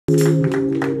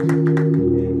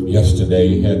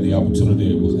yesterday, had the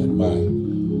opportunity, it was at my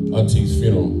auntie's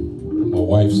funeral, my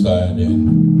wife's side,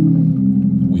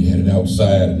 and we had it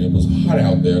outside, and it was hot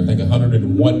out there, I think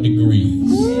 101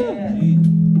 degrees.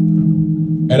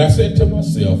 And I said to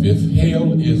myself, if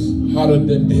hell is hotter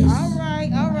than this, all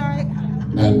right.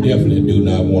 I definitely do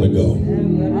not want to go.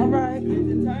 All right.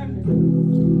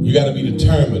 You got to be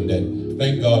determined that,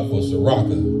 thank God for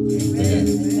Soraka.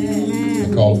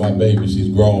 Amen. I call her my baby, she's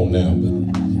grown now, but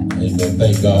amen.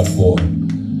 Thank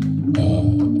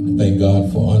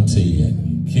God for Auntie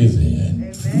and Kizzy and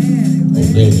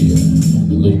Olivia,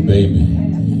 the little baby.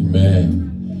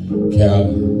 Amen. Cal,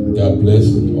 God bless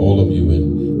all of you,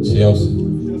 and Chelsea.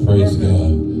 Praise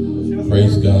God.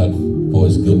 Praise God for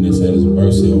his goodness and his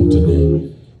mercy on today.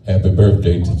 Happy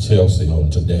birthday to Chelsea on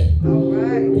today.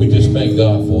 We just thank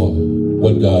God for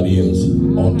what God is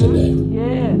on today.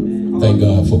 Thank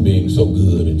God for being so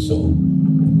good and so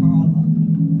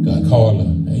God. Carla,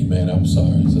 amen. I'm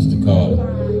sorry, Sister Carla.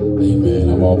 Amen.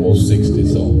 I'm almost 60,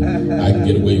 so I can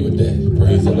get away with that.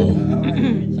 Praise the Lord.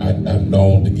 I'm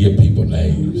known to give people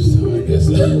names, so I guess.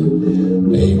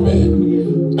 Amen.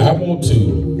 I want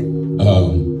to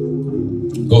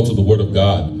go to the Word of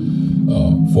God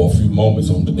for a few moments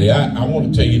on today. I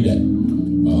want to tell you that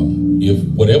if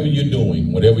whatever you're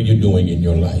doing in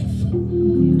your life,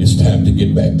 it's time to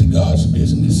get back to God's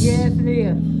business. Yes, it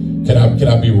is. Can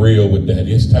I be real with that?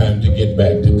 It's time to get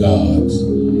back to God's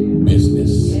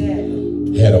business.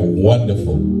 Had a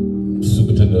wonderful,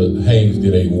 Superintendent Haynes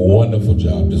did a wonderful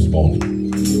job this morning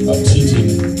of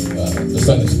teaching the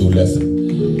Sunday school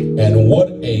lesson. And what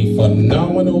a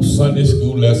phenomenal Sunday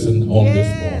school lesson on this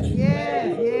morning.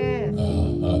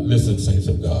 Listen, saints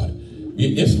of God,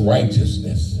 it's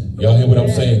righteousness. Y'all hear what I'm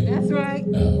saying? That's right.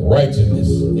 Righteousness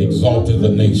exalted the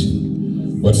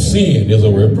nation, but sin is a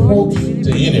reproach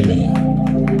to any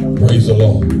man. Praise the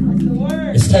Lord.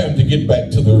 It's time to get back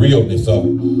to the realness of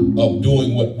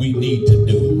doing what we need to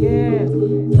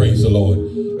do. Praise the Lord.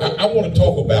 I want to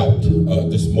talk about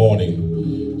this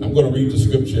morning. I'm going to read the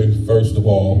scripture first of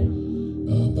all,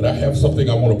 but I have something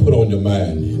I want to put on your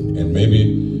mind. And maybe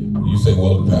you say,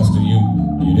 well, Pastor, you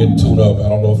didn't tune up. I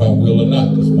don't know if I will or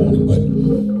not this morning, but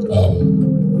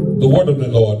the word of the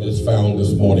Lord is found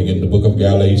this morning in the book of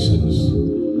Galatians,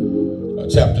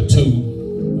 chapter 2,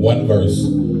 one verse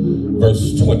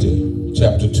 20.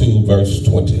 Chapter 2, verse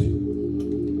 20.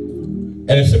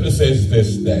 And it simply says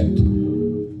this, that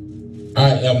I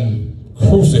am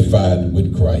crucified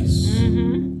with Christ.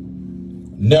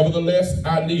 Nevertheless,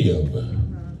 I live.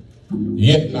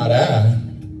 Yet not I,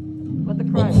 but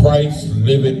Christ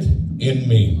liveth in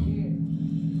me.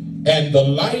 And the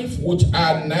life which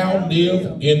I now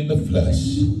live in the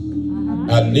flesh,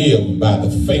 I live by the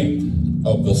faith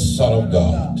of the Son of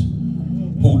God,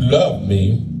 who loved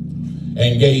me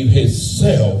and gave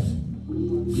himself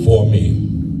for me.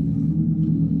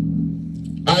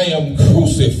 I am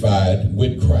crucified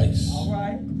with Christ.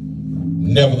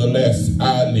 Nevertheless,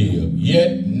 I live.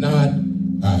 Yet not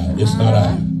I. It's not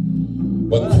I.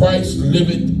 But Christ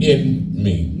liveth in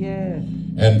me.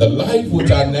 And the life which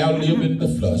I now live in the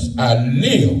flesh, I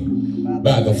live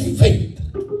by the faith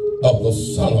of the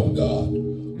Son of God,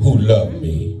 who loved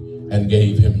me and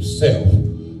gave himself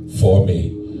for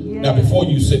me. Now, before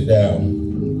you sit down,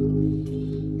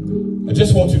 I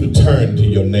just want you to turn to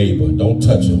your neighbor. Don't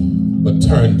touch them, but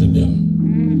turn to them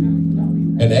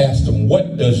and ask them,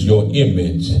 what does your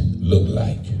image look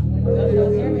like?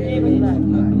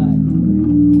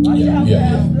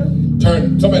 Yeah.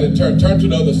 Turn to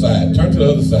the other side. Turn to the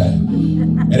other side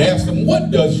and ask them, what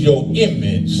does your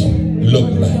image look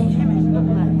like?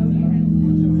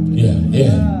 Yeah.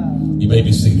 You may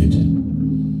be seated.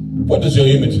 What does your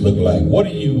image look like? What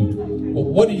are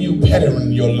you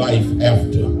patterning your life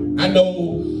after? I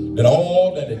know that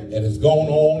all that has gone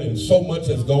on and so much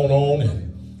has gone on,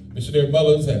 and missionary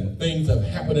mothers and things have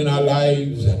happened in our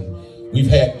lives, and we've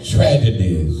had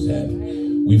tragedies,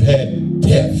 and we've had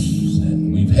deaths,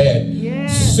 and we've had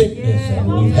sickness, and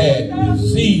we've had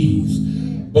disease.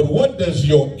 But what does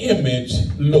your image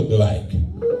look like?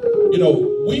 You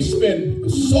know, we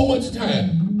spend so much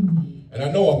time, and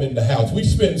I know I'm in the house, we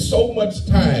spend so much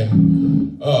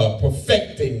time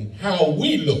perfecting how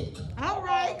we look. All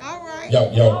right.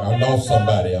 Yo, I lost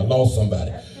somebody.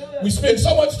 We spend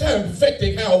so much time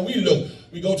perfecting how we look.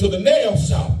 We go to the nail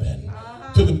shop and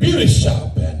to the beauty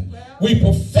shop, and we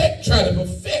try to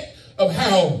perfect of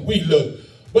how we look.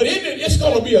 But it's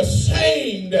going to be a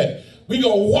shame that we're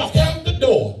going to walk out the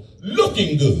door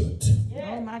looking good.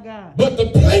 Oh my God. But the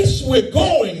place we're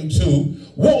going to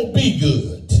won't be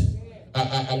good.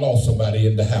 I lost somebody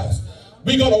in the house.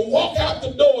 We're going to walk out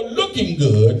the door looking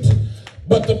good,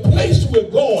 but the place we're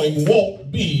going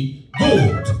won't be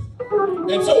good.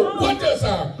 And so what does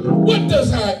our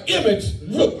image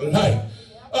look like?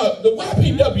 The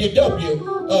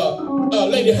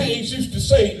YPWW, Lady Haynes used to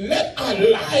say, let our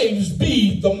lives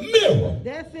be the mirror.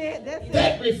 That's it.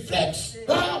 That reflects,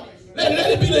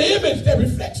 let it be the image that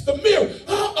reflects the mirror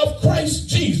of Christ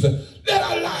Jesus. Let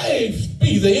our lives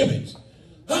be the image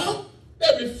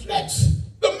that reflects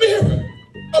the mirror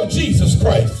of Jesus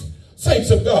Christ. Saints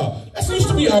of God. That used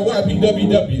to be our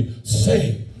YPWW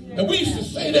saying. And we used to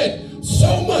say that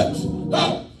so much.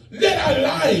 Let our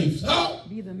lives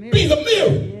be the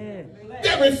mirror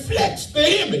that reflects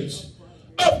the image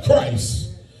of Christ.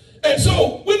 And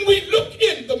so when we look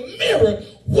in the mirror,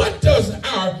 what does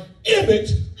our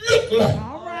image look like?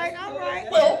 All right.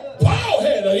 Well, Paul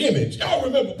had an image. Y'all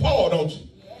remember Paul, don't you?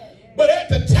 But at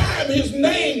the time, his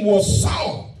name was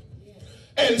Saul.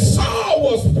 And Saul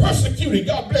was persecuting.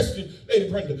 God bless you, Lady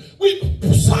Brenda.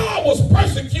 Saul was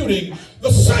persecuting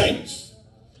the saints.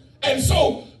 And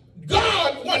so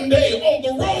God one day on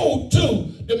the road to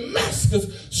Damascus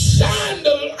shined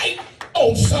the light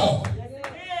on Saul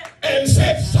and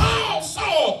said, Saul,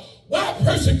 Saul, why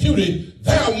persecuted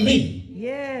thou me?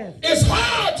 Yes. It's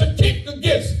hard to kick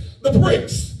against the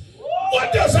pricks.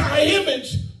 What does our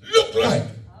image look like?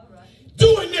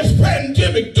 During this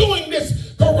pandemic, during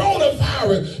this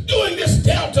coronavirus, doing this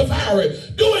Delta virus,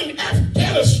 doing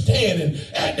Afghanistan,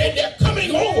 and they're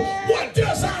coming over. What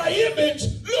does our image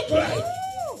look like?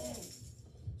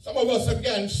 Some of us have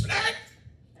gotten slack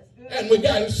and we've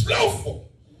gotten slowful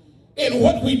in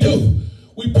what we do.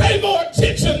 We pay more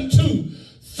attention to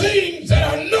things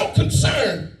that are no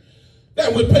concern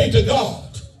than we pay to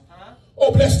God.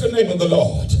 Oh, bless the name of the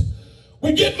Lord.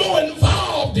 We get more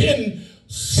involved in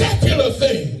secular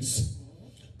things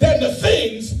than the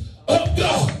things of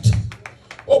God.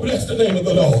 Oh, bless the name of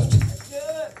the Lord.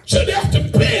 Shouldn't have to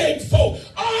beg for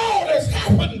all that's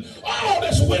happened, all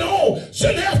that's went on.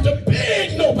 Shouldn't have to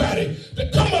beg nobody to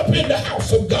come up in the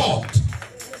house of God.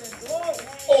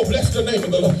 Oh, bless the name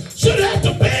of the Lord. Shouldn't have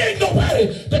to beg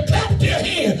nobody to clap their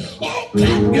hand. Oh,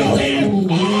 clap your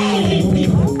hand, all ye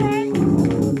people.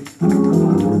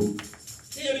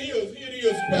 Here it is.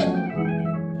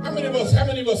 How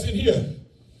many of us in here?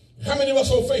 How many of us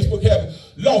on Facebook have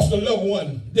lost a loved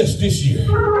one this year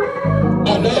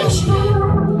or last year?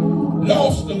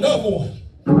 Lost a loved one.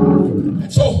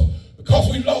 And so, because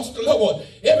we lost a loved one,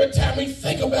 every time we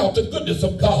think about the goodness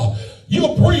of God,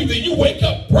 you're breathing, you wake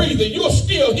up breathing, you're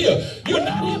still here. You're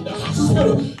not in the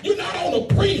hospital. You're not on a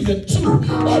breathing tube.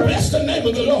 Oh, bless the name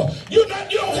of the Lord. You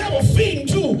don't have a feeding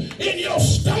tube in your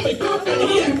stomach. And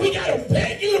yet we got to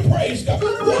beg you to praise God.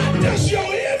 What does your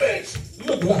image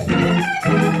look like?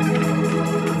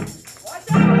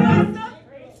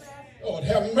 Lord,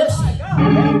 have mercy.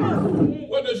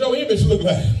 What does your image look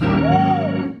like?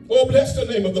 Oh, bless the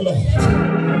name of the Lord.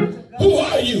 Who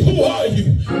are you? Who are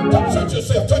you? Touch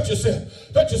yourself. Touch yourself.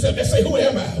 Touch yourself. Let's say, who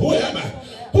am I? Who am I?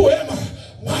 Who am I?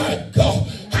 My God.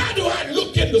 How do I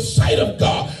look in the sight of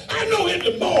God? I know in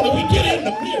the morning we get in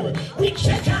the mirror. We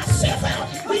check ourselves out.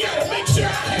 We got to make sure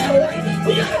our hair right.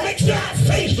 We got to make sure our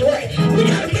face is right. We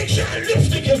got to make sure our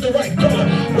lipstick is the right color.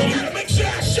 We got to make sure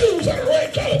our shoes are the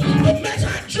right color. To match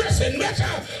our dress and match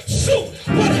our suit.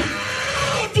 But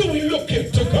how do we look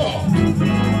into God?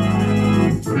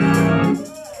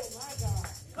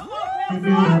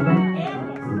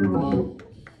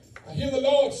 I hear the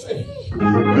Lord say,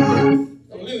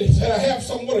 Lily said, I have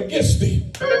somewhat against thee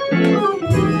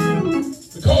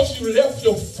because you left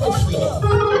your first love.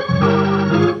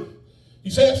 He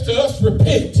says to us,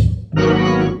 repent.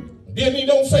 Then he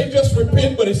don't say just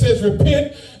repent, but he says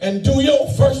repent and do your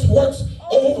first works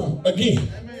over again.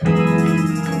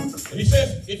 And he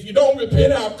says, if you don't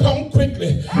repent, I'll come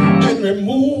quickly and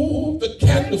remove the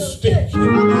candlestick.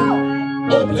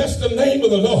 Oh, bless the name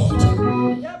of the Lord.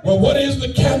 Well, what is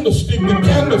the candlestick? The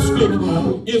candlestick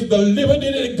is the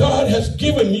liberty that God has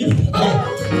given you.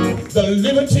 The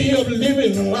liberty of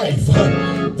living life.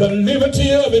 The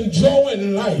liberty of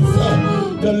enjoying life.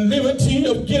 The liberty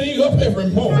of getting up every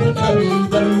morning.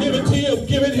 The liberty of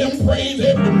giving him praise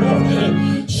every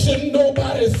morning. Shouldn't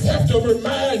nobody have to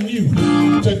remind you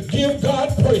to give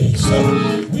God praise.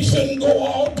 We shouldn't go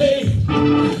all day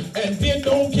and then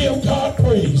don't give God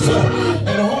praise.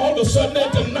 And all of a sudden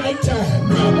at the nighttime,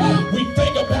 we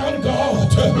think about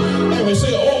God and we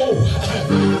say, oh,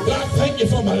 God, thank you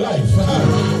for my life.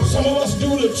 Some of us do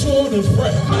the children's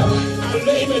prayer. I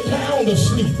lay me down to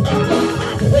sleep.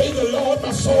 I pray the Lord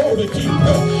my soul to keep.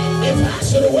 If I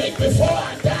should awake before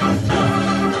I die,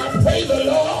 I pray the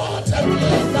Lord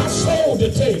my soul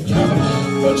to take.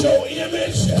 But your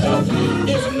image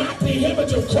is not the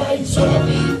image of Christ.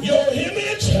 Your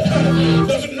image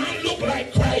does not look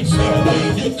like Christ.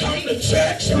 You come to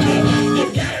church, you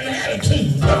got an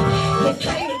attitude. You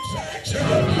come to church,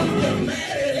 you're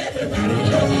mad at everybody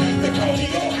because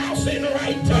your house ain't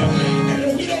right.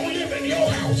 And we don't live in your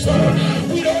house.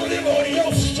 We don't live on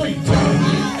your street.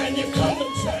 And you come to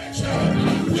church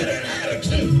with an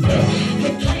attitude. You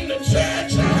come to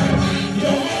church,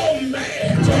 you're all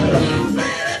mad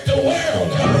at the world.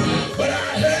 But I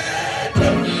heard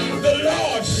the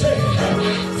Lord say,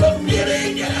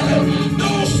 forgetting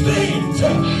those things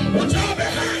which are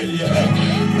behind you,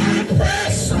 I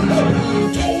press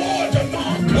toward the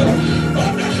mark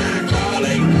of the high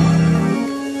calling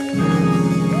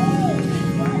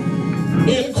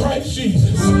in Christ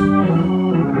Jesus.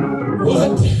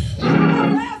 What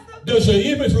does your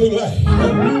image look like?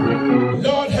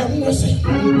 Lord have mercy.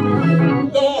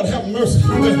 Lord have mercy.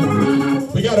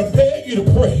 We got to beg you to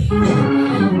pray.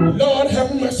 Lord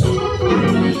have mercy.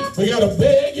 We got to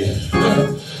beg you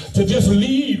to just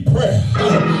lead prayer.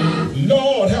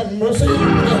 Lord have mercy.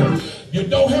 You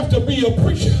don't have to be a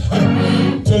preacher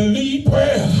to lead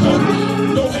prayer.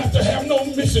 You don't have to have no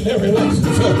missionary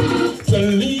license to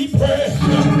lead prayer.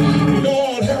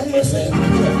 Lord have mercy.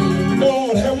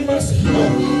 Lord have mercy.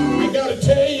 I gotta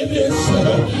tell you this.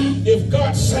 If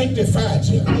God sanctified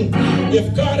you,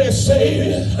 if God has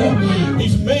saved you,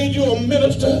 He's made you a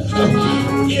minister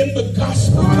in the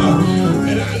gospel.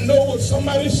 And I know what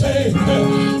somebody's saying.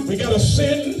 We gotta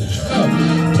send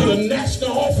to the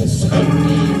national office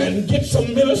and get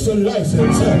some minister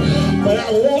license. But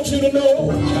I want you to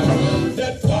know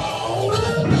that Paul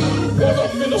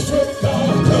was a minister of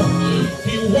God.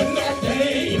 He wasn't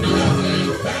ordained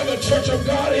by the Church of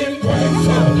God in Christ.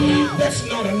 That's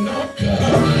not a knock. He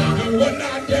wasn't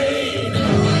ordained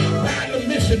by the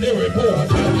missionary board.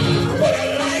 But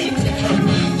a light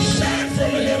shined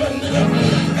from heaven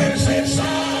and said,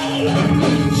 Saul,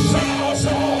 Saul,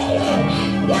 Saul,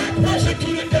 why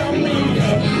persecute thou me?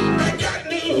 I got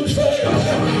news for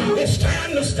you. It's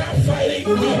time to stop fighting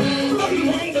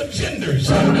among the genders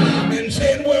and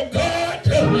saying, well, God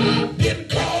didn't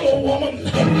call a woman,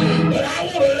 but I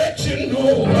want to let you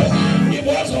know it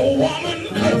was a woman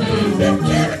that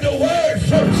carried the word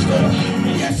first.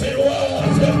 Yes, it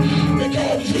was,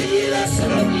 because Jesus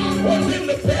was in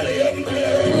the belly of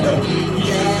Mary.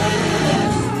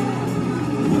 Yes.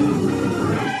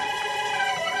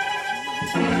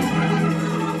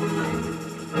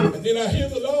 And then I hear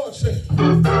the Lord say,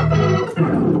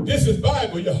 this is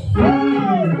Bible,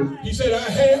 y'all. He said, I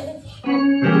have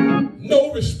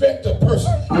no respect of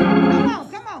person.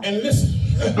 Come on. And listen,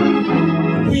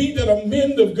 we that are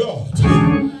men of God,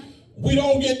 we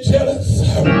don't get jealous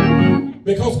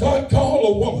because God called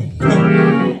a woman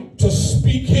to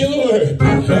speak His word.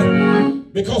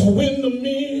 Because when the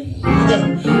men,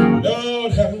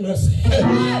 Lord have mercy,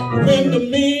 when the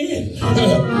men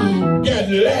got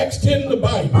laxed in the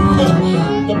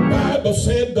Bible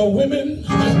said the women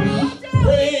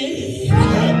prayed.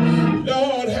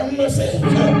 Lord have mercy.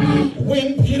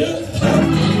 When Peter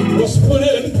was put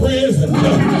in prison,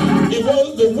 it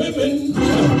was the women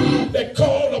that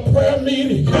called a prayer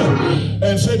meeting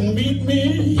and said, meet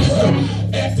me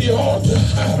at the altar.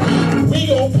 We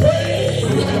gonna pray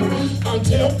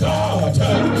until God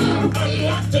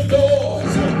unlock the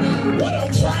doors. What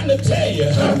I'm trying to tell you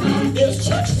is,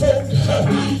 church folk,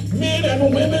 men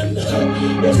and women,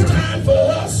 it's time for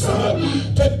us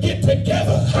to get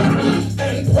together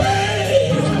and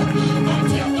pray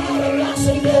until God unlocks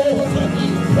some doors.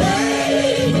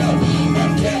 Pray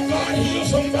until God heals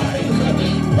somebody.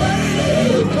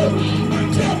 Pray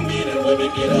until men and women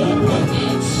get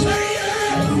up. Say it.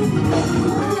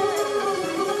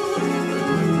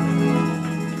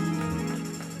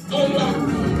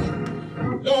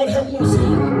 Lord have mercy.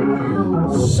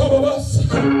 Some of us,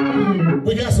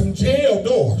 we got some jail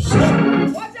doors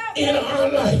in our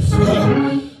life.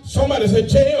 Somebody said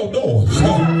jail doors.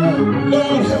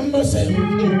 Lord have mercy.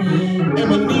 And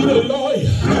we need a lawyer.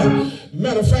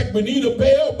 Matter of fact, we need a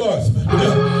bail bondsman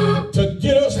to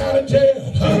get us out of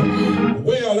jail.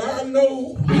 Well, I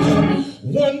know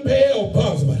one bail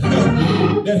bondsman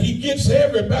that he gets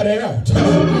everybody out.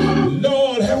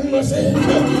 Lord have mercy.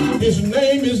 His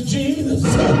name is Jesus.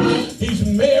 He's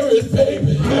Mary's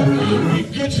baby. He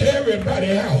gets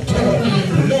everybody out.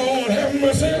 Lord have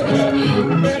mercy.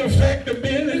 Matter of fact, the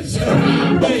business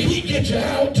that he gets you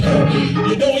out,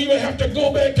 you don't even have to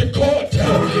go back to court.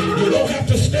 You don't have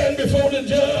to stand before the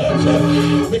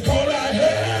judge, because I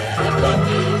heard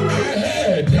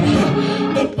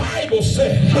the Bible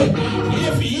said,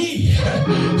 if ye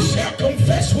shall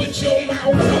confess with your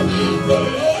mouth the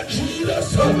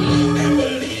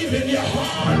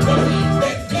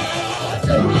that God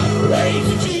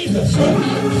raised Jesus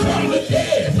from the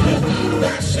dead,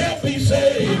 thou shalt be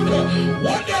saved.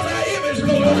 What does our image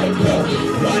look like?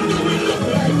 What do we look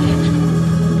like?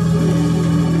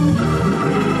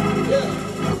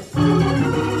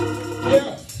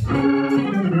 Yeah.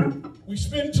 We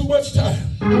spend too much time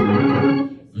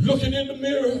looking in the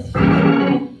mirror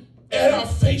at our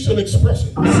facial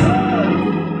expressions,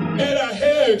 at our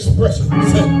hair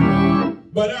expressions,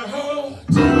 but our heart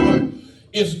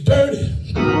is dirty.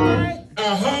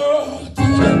 Our heart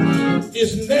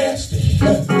is nasty.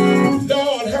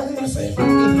 Lord have mercy.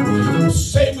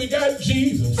 Say we got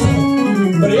Jesus,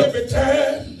 but every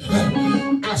time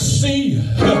I see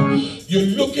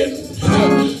you're looking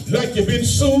like you've been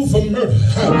sued for murder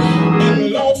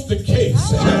and lost the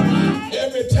case.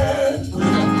 Every time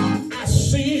I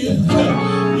see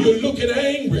you're looking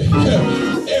angry.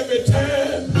 Every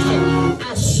time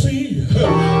I see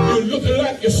you're looking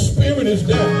like your spirit is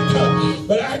down.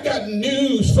 But I got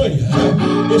news for you.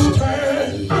 It's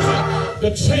time to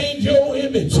change your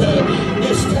image.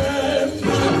 It's time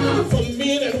for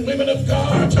men and women of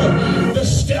God to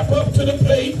step up to the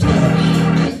plate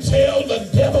and tell the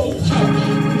devil,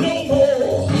 no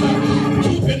more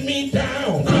keeping me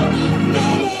down.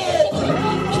 No more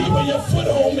keeping your foot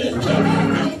on me.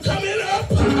 I'm coming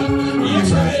up.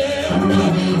 Yes, I am.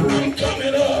 I'm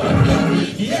coming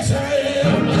up. Yes, I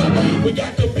am. We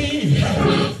got to be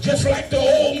just like the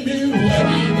old mule.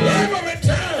 Every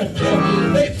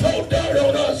time they throw dirt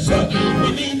on us,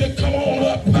 we need to come on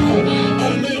up a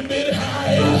little bit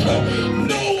higher.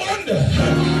 No wonder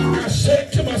I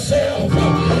said to myself,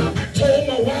 I told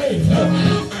my wife,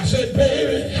 I said,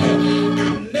 baby,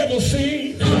 I've never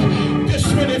seen this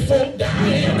many folk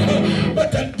dying,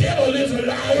 but the devil is a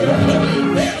liar.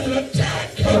 There's an attack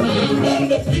on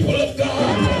the people of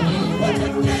God. But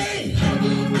today, I'm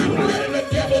letting the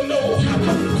devil know,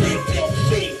 take your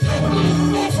feet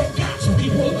off of God's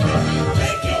people.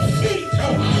 Take your feet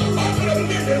off of the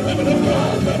men and women of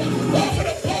God, off of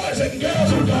the boys and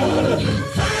girls of God.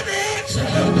 Finance,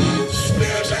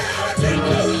 spirituality,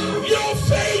 your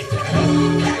faith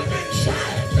has been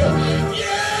tried.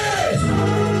 Yes!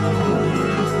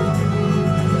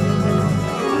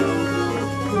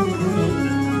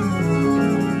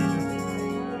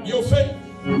 Your faith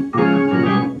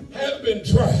has been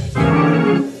tried.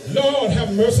 Lord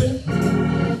have mercy.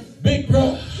 Big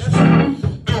brother,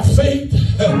 our faith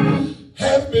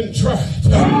has been tried.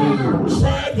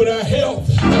 Tried with our health,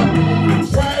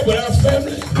 tried with our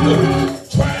family,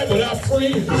 tried with our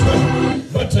friends.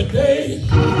 But today,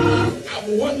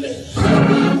 I'm wondering,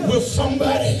 will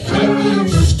somebody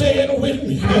stand with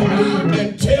me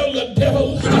and tell the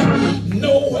devil,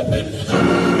 no weapon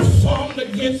formed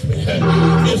against me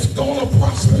is gonna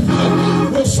prosper?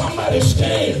 Will somebody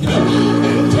stand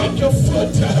and take your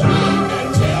foot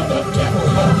and tell the devil,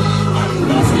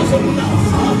 enough is enough.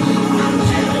 I've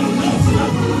had enough.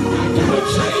 I gotta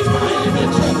change my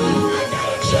image. I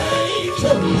gotta change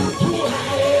who I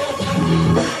am.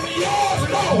 I'm yours,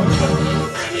 Lord.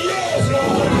 I'm yours,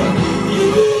 Lord.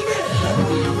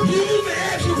 Use me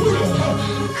as you will.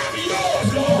 I'm yours,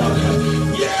 Lord.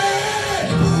 Yeah!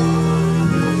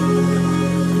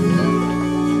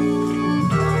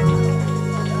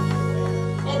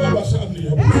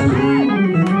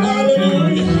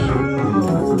 Hallelujah.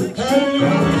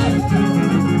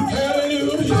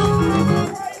 Hallelujah.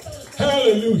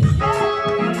 Hallelujah.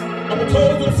 I'm going to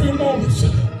close in a few moments.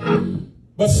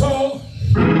 But Saul,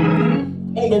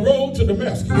 on the road to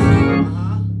Damascus,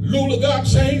 Lula God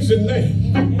changed his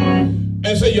name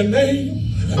and said, your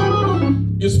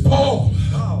name is Paul.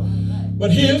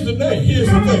 But here's the name. Here's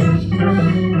the thing.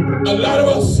 A lot of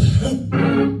us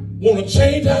want to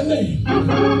change our name,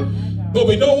 but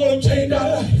we don't want to change our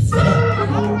life.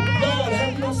 Lord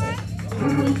have mercy.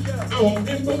 I'm a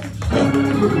member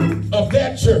of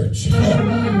that church,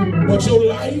 but your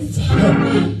life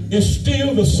is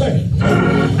still the same.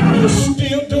 You're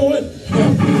still doing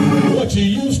what you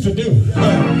used to do.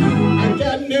 I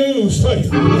got news for you.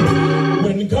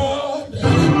 When God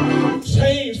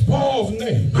changed Paul's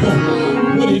name,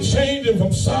 when he changed him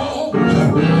from Saul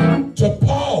to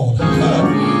Paul,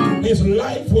 his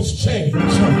life was changed.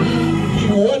 He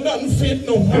wasn't unfit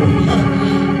no more.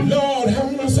 Lord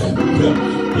have mercy.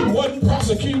 He wasn't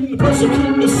persecuting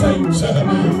the saints.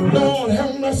 Lord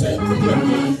have mercy.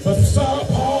 But Saul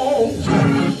Paul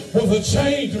was a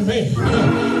changed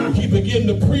man. He began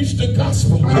to preach the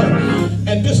gospel.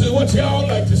 And this is what y'all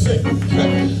like to say.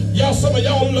 Y'all, some of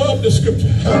y'all love the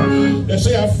scripture. They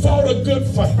say, I fought a good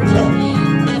fight.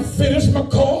 I finished my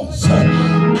course.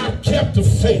 I kept the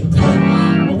faith.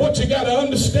 But what you got to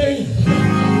understand,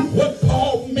 what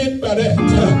Paul meant by that?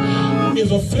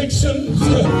 His afflictions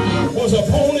was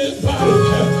upon his body.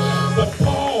 But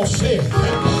Paul said,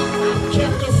 I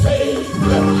kept the faith.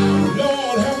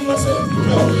 Lord have mercy.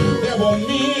 There were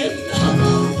men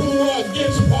who were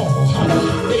against Paul.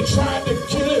 They tried to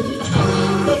kill him.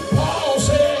 But Paul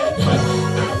said, I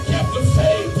kept the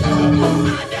faith. I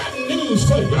got news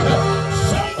for you.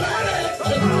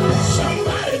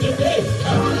 Somebody today,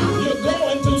 you're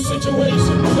going through situations.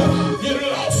 You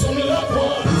lost some loved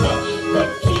ones. But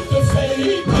keep the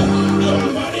faith.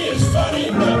 Your money is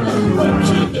funny. But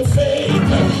keep the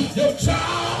faith. Your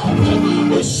job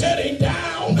is shutting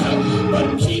down.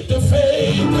 But keep the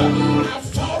faith. I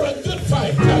fought a good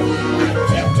fight. I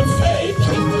kept the faith. I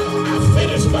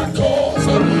finished my course.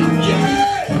 Yeah.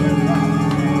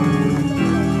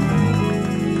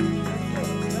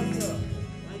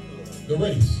 The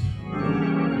race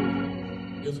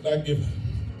is not given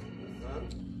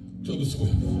to the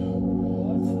swift,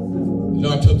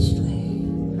 not to the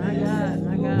strong, My God,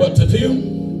 my God. but to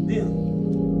them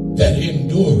that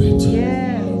endure it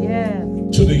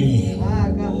to the end.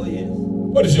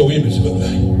 What does your image look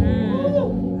like?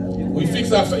 We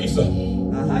fix our face up.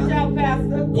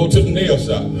 Go to the nail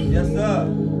shop. Yes, sir.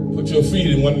 Put your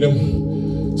feet in one of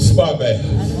them spa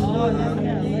baths.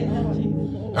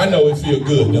 I know it feel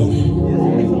good, don't it?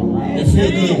 It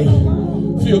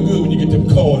feel good when you get them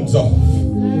corns off.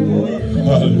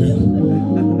 Hallelujah.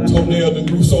 Toenails that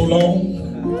grew so long,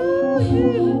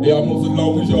 they almost as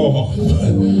long as your arm.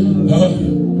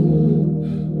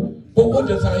 But what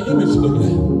does our image look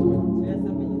like?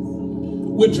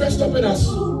 We're dressed up in our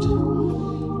suit.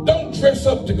 Don't dress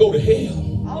up to go to hell.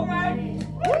 All right.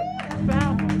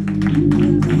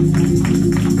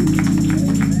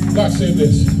 God said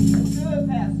this.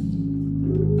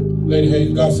 Lady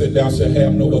Hayes, God said, thou shalt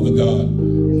have no other God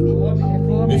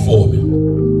before me.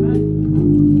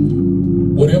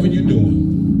 Whatever you're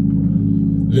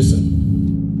doing, listen.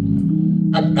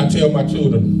 I tell my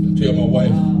children, I tell my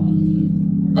wife,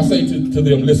 I say to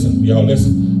them, listen, y'all,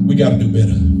 listen, we got to do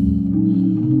better.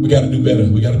 We got to do better.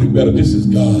 We got to do better. This is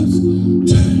God's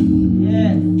time.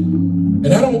 Yes.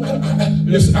 And I don't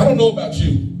know about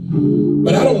you,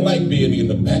 but I don't like being in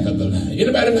the back of the line.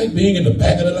 Anybody like being in the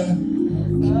back of the line?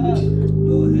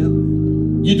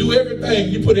 You do everything,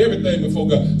 you put everything before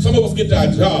God. Some of us get to our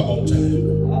job on time.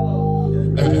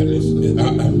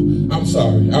 I'm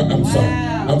sorry. I'm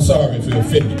sorry if it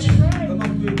offended you.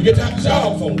 We get to our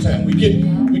jobs on time. We get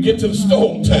to the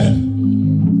store on time.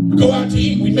 We go out to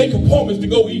eat. We make appointments to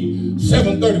go eat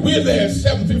 7:30. We're there at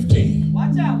 7:15.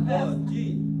 Watch out, Pastor.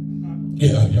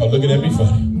 Yeah, y'all looking at me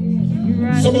funny.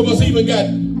 Some of us even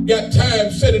got time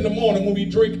set in the morning when we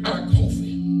drink our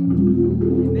coffee.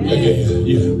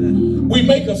 Yeah. We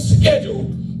make a schedule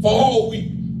for all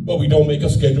week, but we don't make a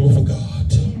schedule for God.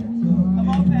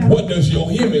 What does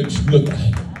your image look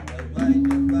like?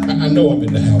 I know I'm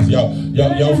in the house. Y'all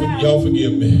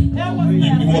forgive me.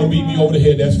 You want to beat me over the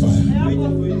head, that's fine.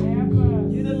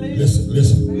 Listen.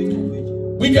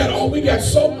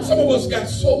 Some of us got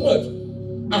so much.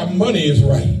 Our money is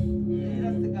right.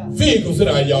 Vehicles in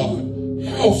our yard.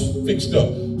 House fixed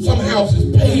up. Some houses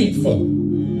paid for.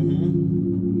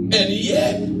 And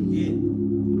yet,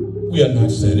 we are not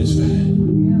satisfied.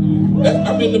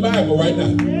 I'm in the Bible right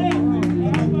now.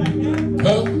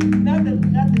 Huh?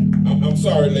 I'm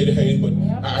sorry, Lady Hayes, but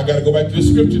I got to go back to the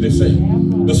scripture. They say,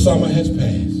 the summer has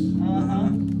passed.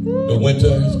 The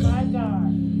winter is gone.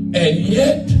 And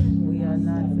yet, we are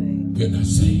not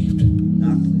saved.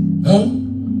 Huh?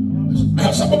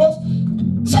 Some of us,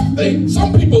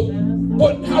 some people,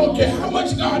 but I don't care how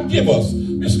much God give us.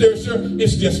 It's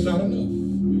just not enough.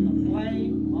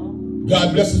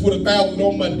 God bless us with 1,000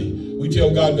 on Monday. We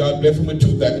tell God bless him with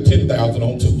 10,000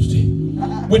 on Tuesday.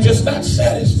 We're just not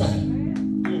satisfied.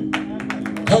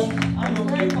 Huh?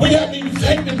 We haven't even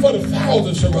thanked him for the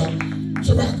 1,000,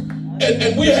 Shabbat.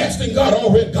 And we're asking God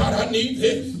already, God, I need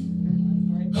this.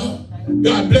 Huh?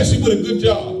 God bless you with a good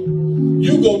job.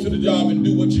 You go to the job and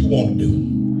do what you want to do.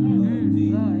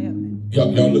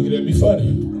 Y'all looking at me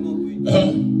funny.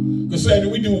 Because Sandy,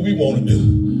 we do what we want to do.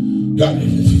 God,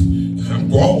 I'm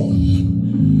grown.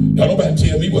 Don't nobody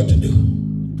tell me what to do.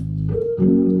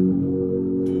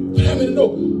 But how many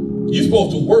know you're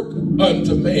supposed to work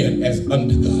unto man as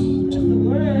unto God?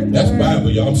 That's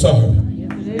Bible, y'all. I'm sorry.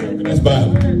 That's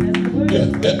Bible. Yeah,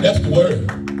 that's the word.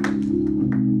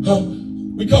 Huh?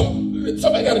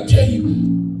 Somebody got to tell you,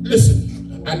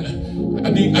 listen, I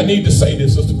need to say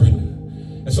this, Sister Brenda.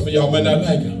 And some of y'all might not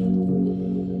like it.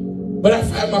 But I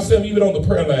find myself even on the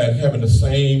prayer line having the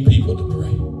same people to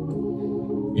pray.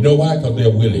 You know why? Because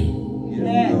they're willing.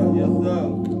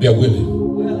 They're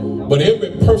willing. But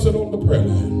every person on the prayer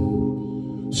line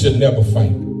should never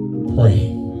fight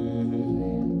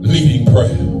praying, leading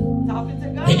prayer. Talking to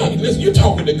God. Hey, listen, you're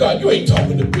talking to God. You ain't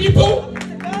talking to people.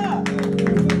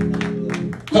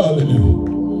 Hallelujah.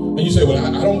 And you say, well,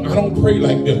 I don't pray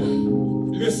like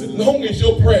them. Listen, long as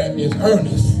your prayer is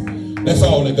earnest, that's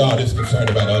all that God is concerned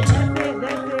about. That's it.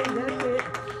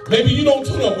 Maybe you don't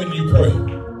tune up when you pray.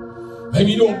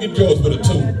 Maybe you don't get yours with a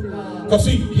tune. Because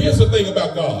see, here's the thing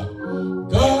about God.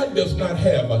 God does not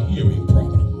have a hearing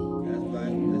problem.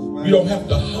 You don't have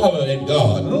to holler at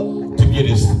God to get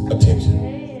his attention.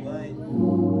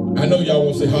 I know y'all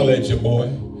won't say holler at your boy,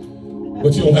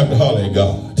 but you don't have to holler at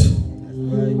God.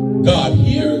 God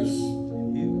hears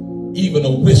even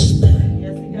a whisper.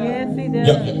 Yes, he does.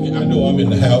 Yeah, I know I'm in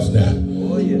the house now.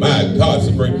 My God,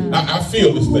 I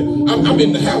feel this thing. I'm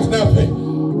in the house now.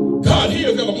 God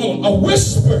hears a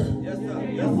whisper.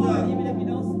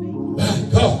 My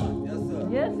God.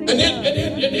 And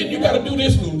then you got to do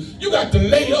this, Lou. You got to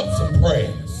lay up some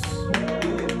prayers.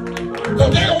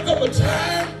 Because there will come a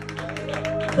time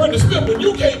when the Spirit, when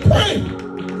you can't pray,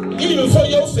 even for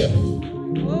yourself.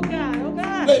 Oh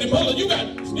God. Lady Mother, you got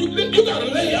to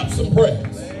lay up some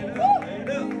prayers.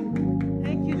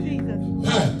 Thank you, Jesus.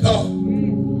 My God.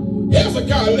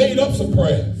 Hezekiah laid up some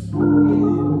prayers.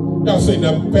 Y'all say,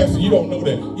 now, Pastor, you don't know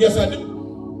that. Yes, I do.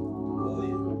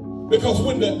 Because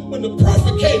when the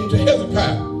prophet came to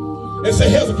Hezekiah and said,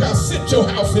 Hezekiah, set your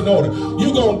house in order.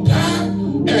 You're going to die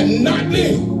and not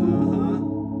live.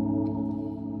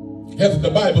 The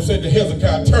Bible said that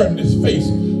Hezekiah turned his face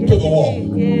to the wall.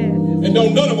 Yes. And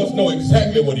none of us know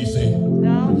exactly what he said.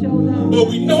 No, show no. But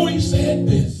we know he said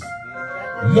this.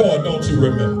 Lord, don't you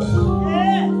remember?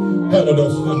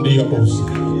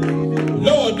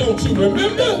 Lord, don't you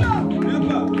remember?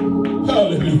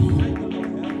 Hallelujah.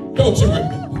 Don't you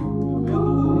remember?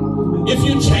 If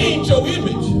you change your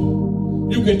image,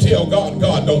 you can tell God,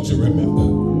 God, don't you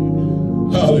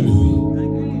remember? Hallelujah.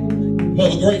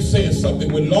 Mother Grace says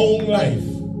something, with long life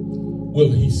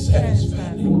will he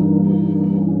satisfy thee.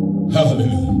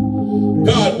 Hallelujah.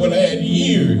 God will add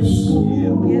years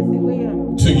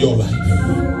to your life.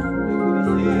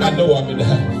 I know I'm in the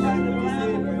house.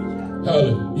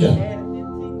 Hallelujah.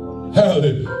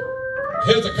 Hallelujah.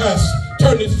 Hezekiah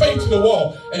turned his face to the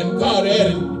wall, and God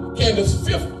added Candace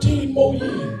 15 more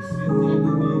years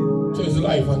to his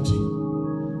life unto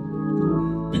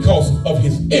you. Because of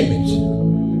his image.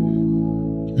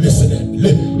 Listen,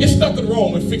 it's nothing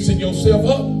wrong with fixing yourself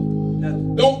up.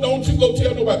 Don't you go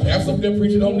tell nobody, Pastor, up there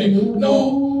preaching on there.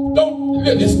 No, don't.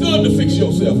 It's good to fix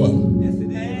yourself up. Yes,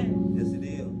 it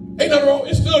is. Ain't nothing wrong.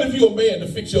 It's good if you're a man to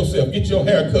fix yourself. Get your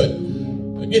hair cut.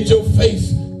 Get your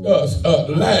face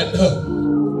lined up.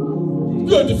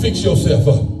 Good to fix yourself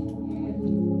up.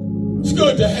 It's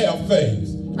good to have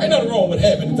things. Ain't nothing wrong with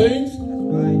having things.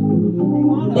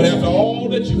 But after all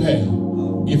that you have,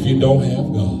 if you don't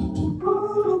have God,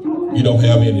 you don't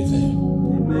have anything.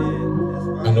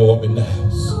 I know I'm in the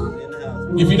house.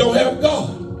 If you don't have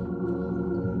God,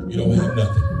 you don't have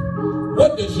nothing.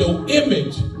 What does your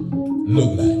image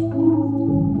look like?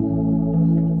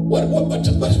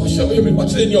 What's your image?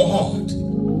 What's in your heart?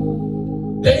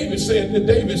 David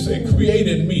said, create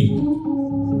in me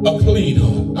a clean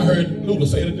heart. I heard Lula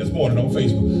say it this morning on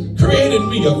Facebook. Create in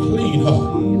me a clean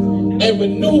heart and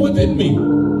renew within me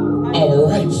a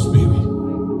right spirit.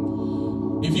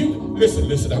 If you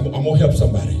listen, I'm gonna help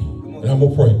somebody and I'm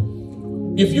gonna pray.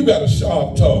 If you got a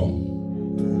sharp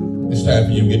tongue, it's time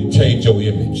for you to change your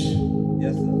image.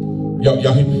 Yes, sir.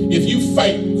 Y'all, if you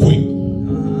fight quick,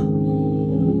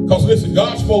 because listen,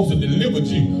 God's supposed to deliver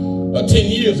you 10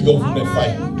 years ago from that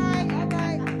fight.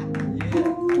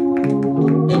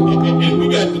 And we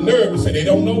got the nerve to say, they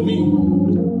don't know me.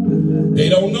 They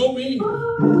don't know me.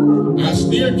 I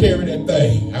still carry that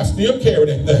thing.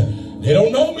 They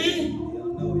don't know me.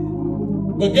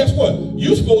 But guess what?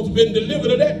 You're supposed to have been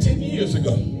delivered of that 10 years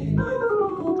ago.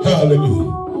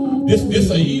 Hallelujah. This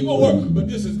is an evil word, but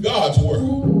this is God's word.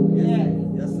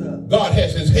 Yes, sir. God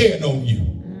has his hand on you.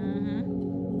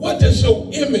 What does your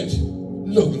image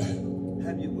look like?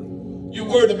 You're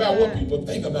worried about what people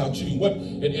think about you.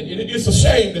 It's a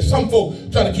shame that some folk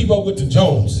try to keep up with the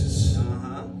Joneses.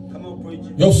 Come on,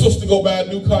 preacher. Your sister go buy a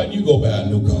new car, you go buy a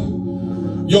new car.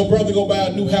 Your brother go buy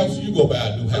a new house, you go buy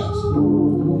a new house.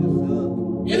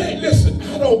 It ain't, listen,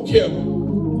 I don't care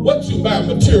what you buy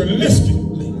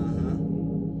materialistically,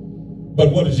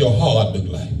 but what does your heart look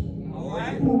like?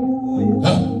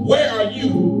 Where are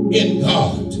you in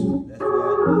God?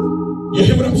 You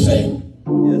hear what I'm saying?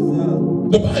 Yes, sir.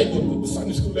 The Bible, the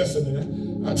Sunday school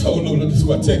lesson, I told Lula, this is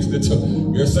what I texted to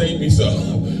you're saying me so.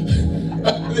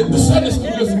 The Sunday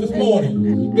school lesson this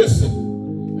morning, listen,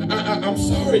 I'm I'm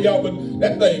sorry, y'all, but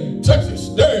that thing touched and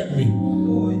stirred me.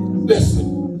 Oh, yes.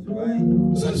 Listen, That's right.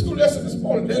 Sunday school lesson this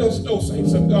morning, let us know,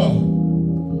 saints of God,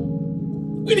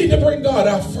 we need to bring God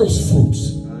our first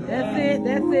fruits. That's it.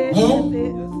 That's it. Huh? That's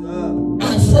it. Yes, sir.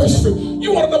 Our first fruit.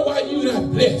 You want to know why you're not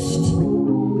blessed?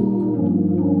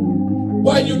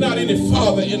 Why you're not any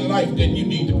farther in life than you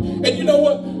need to? And you know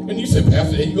what? And you say,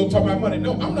 Pastor, you gonna talk about money?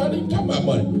 No, I'm not even talking about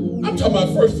money. I'm talking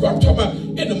about first fruit. I'm talking about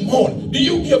in the morning. Do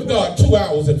you give God 2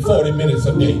 hours and 40 minutes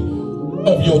a day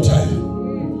of your time?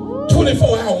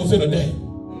 24 hours in a day.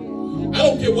 I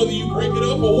don't care whether you break it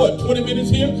up or what, 20 minutes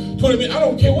here, 20 minutes, I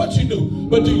don't care what you do,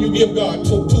 but do you give God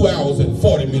 2 hours and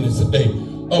 40 minutes a day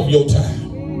of your time?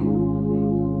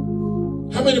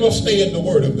 How many of us stay in the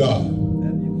Word of God?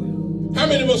 How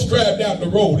many of us drive down the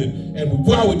road and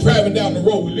while we're driving down the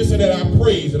road, we listen to our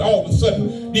praise and all of a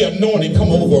sudden the anointing come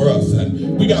over us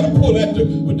and we got to pull at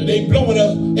they blowing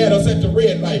at us at the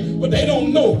red light, but they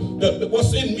don't know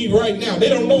what's in me right now. They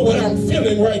don't know what I'm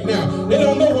feeling right now. They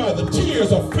don't know why the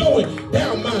tears are flowing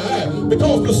down my eye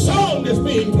because the song that's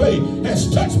being played has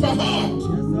touched my heart. Yes,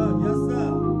 sir. Yes, sir.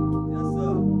 Yes,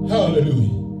 sir.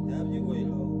 Hallelujah. Have your way,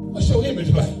 Lord. What's your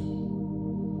image like?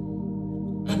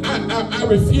 I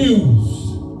refuse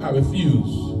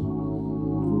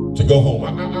to go home.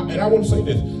 And I want to say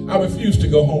this. I refuse to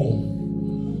go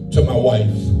home to my wife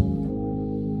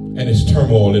and it's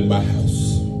turmoil in my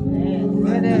house.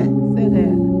 Say that. Say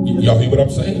that. Y'all hear what I'm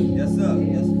saying? Yes, sir.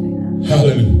 Yes, sir.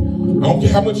 Hallelujah. I don't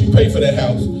care how much you pay for that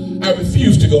house. I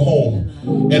refuse to go home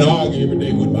and argue every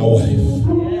day with my wife. Yes,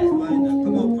 right now.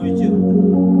 Come on, preacher.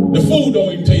 The food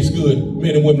don't even taste good,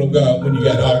 men and women of God, when you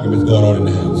got arguments going on in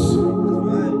the house.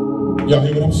 Y'all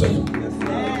hear what I'm saying?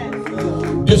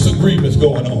 Disagreements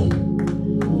going on.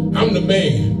 I'm the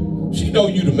man. She know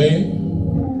you the man.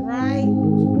 Right.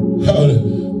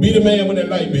 Be the man when that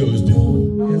light bill is due.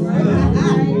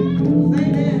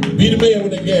 Be the man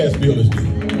when that gas bill is due.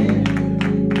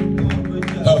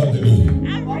 Hallelujah.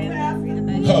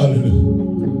 Hallelujah.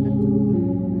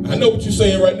 I know what you're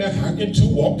saying right now. How can two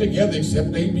walk together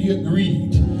except they be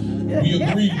agreed? We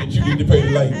agreed that you need to pay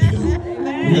the light bill.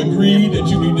 We agreed that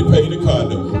you need to pay the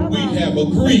condo. We have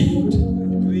agreed.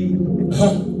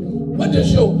 What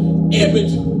does your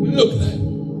image look like?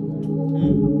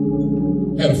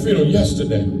 Had a funeral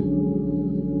yesterday.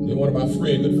 And one of my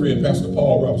good friend, Pastor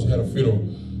Paul Robinson, had a funeral.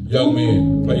 Young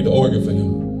man, played the organ for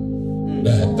him.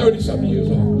 Died 30-something years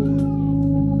old.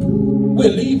 We're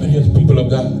leaving here, people of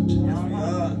God.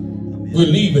 We're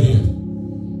leaving here.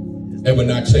 And we're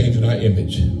not changing our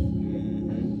image.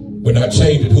 We're not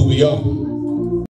changing who we are.